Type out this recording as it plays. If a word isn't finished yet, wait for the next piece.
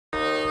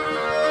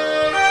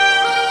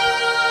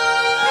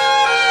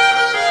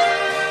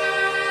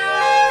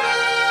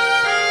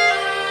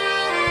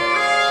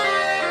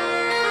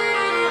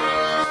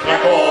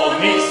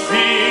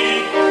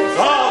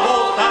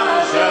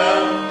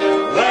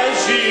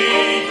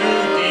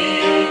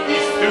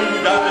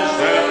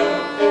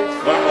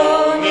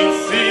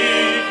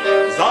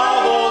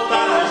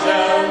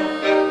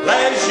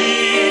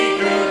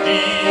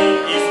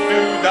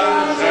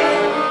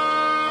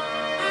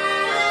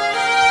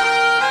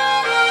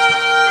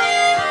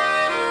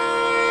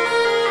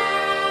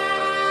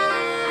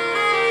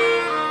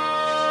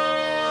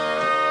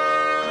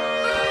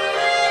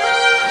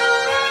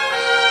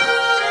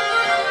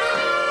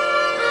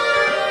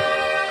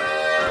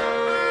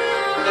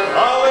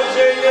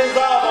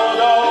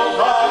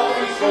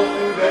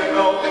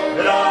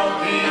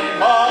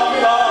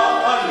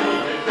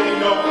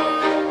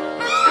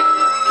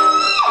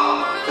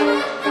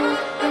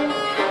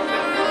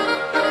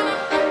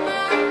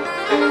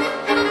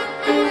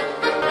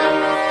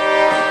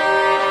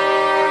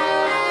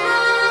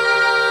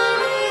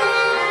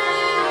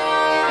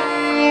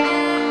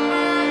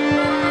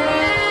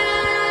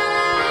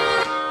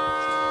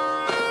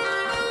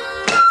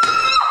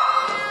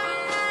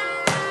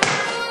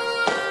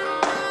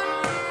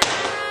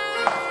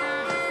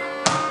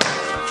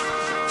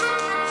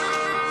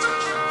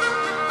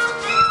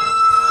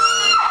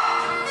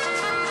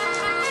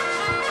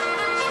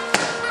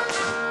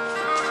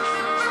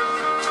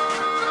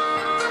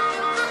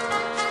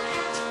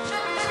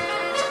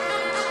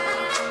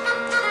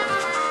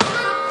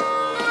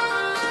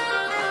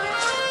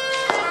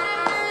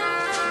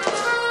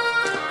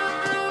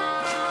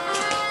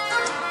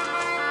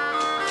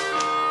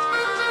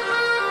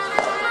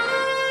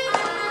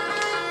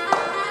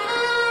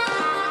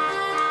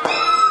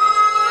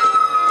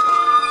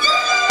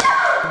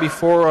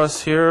before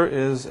us here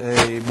is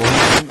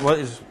what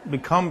is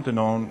become to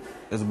known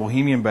as a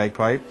Bohemian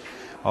bagpipe.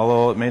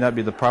 Although it may not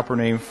be the proper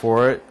name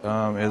for it,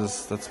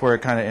 that's where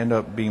it kind of ended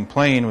up being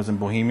playing, was in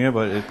Bohemia,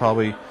 but it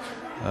probably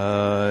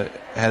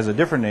has a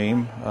different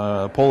name,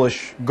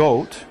 Polish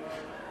goat,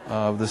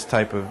 of this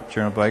type of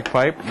German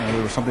bagpipe.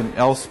 There was something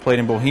else played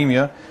in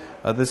Bohemia.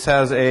 This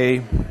is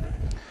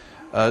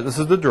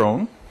the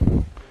drone.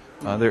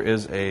 There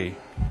is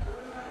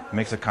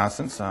makes a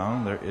constant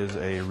sound. There is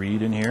a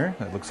reed in here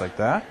that looks like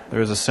that.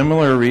 There is a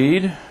similar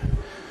reed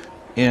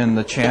in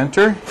the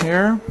chanter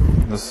here.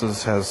 This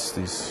has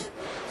these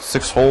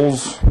 6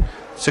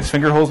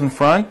 finger holes in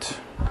front,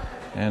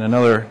 and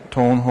another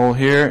tone hole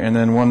here, and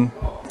then 1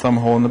 thumb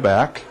hole in the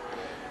back.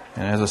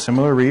 And it has a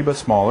similar reed but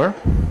smaller.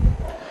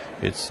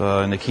 It's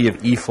in the key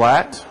of E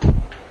flat.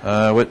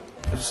 What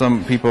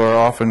some people are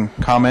often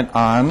comment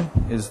on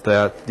is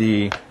that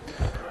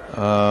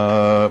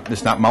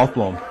it's not mouth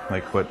blown,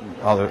 like what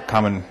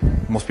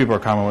most people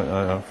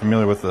are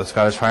familiar with the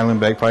Scottish Highland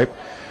bagpipe,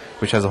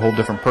 which has a whole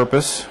different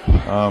purpose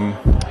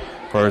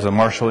as a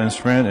martial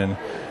instrument, and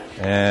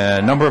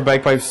a number of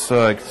bagpipes,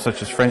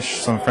 such as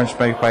some French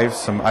bagpipes,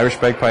 some Irish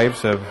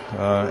bagpipes have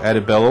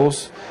added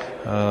bellows.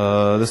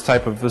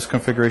 This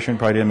configuration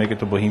probably didn't make it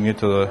to Bohemia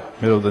till the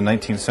middle of the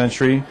 19th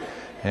century.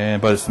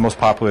 But it's the most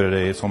popular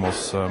today. It's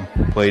almost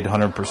played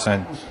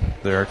 100%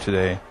 there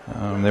today.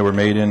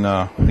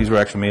 These were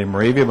actually made in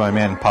Moravia by a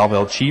man,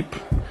 Pavel Cheap,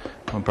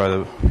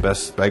 probably the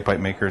best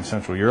bagpipe maker in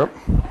Central Europe.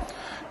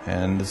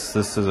 And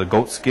this is a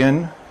goat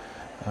skin.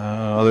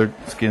 Other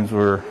skins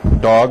were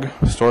dog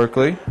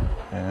historically,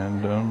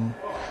 and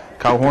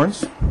cow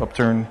horns,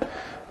 upturned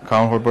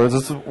cow horn birds.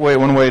 This is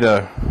one way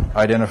to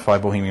identify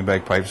Bohemian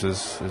bagpipes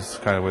is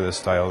kind of with this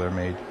style they're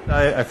made.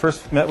 I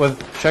first met with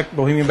Czech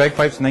Bohemian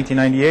bagpipes in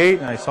 1998,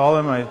 and I saw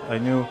them. I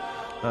knew,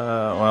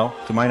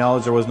 to my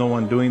knowledge, there was no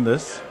one doing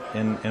this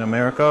in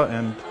America,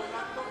 and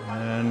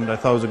I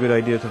thought it was a good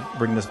idea to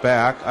bring this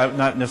back.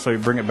 Not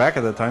necessarily bring it back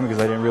at that time, because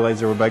I didn't realize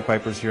there were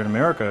bagpipers here in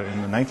America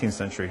in the 19th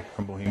century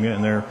from Bohemia,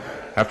 and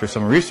after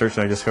some research,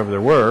 I discovered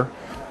there were.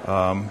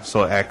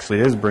 So it actually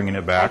is bringing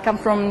it back. I come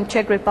from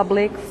Czech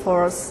Republic,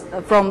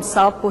 from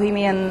South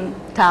Bohemian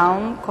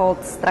town called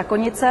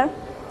Strakonice,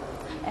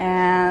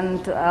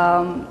 and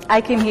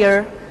I came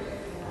here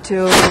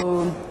to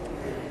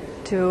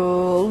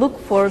look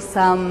for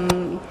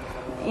some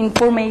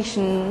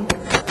information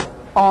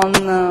on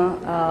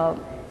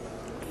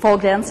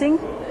folk dancing,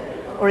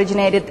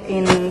 originated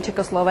in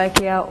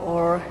Czechoslovakia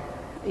or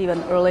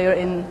even earlier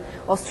in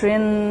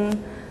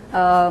Austrian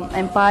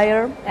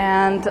Empire.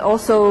 And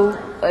also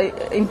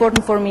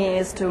important for me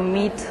is to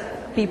meet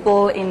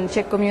people in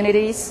Czech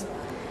communities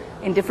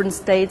in different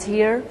states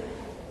here,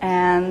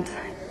 and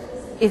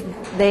if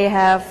they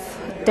have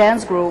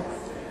dance group,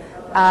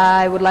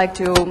 I would like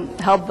to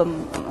help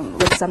them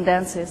with some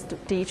dances to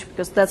teach,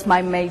 because that's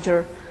my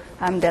major.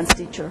 I'm a dance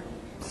teacher,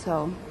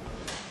 so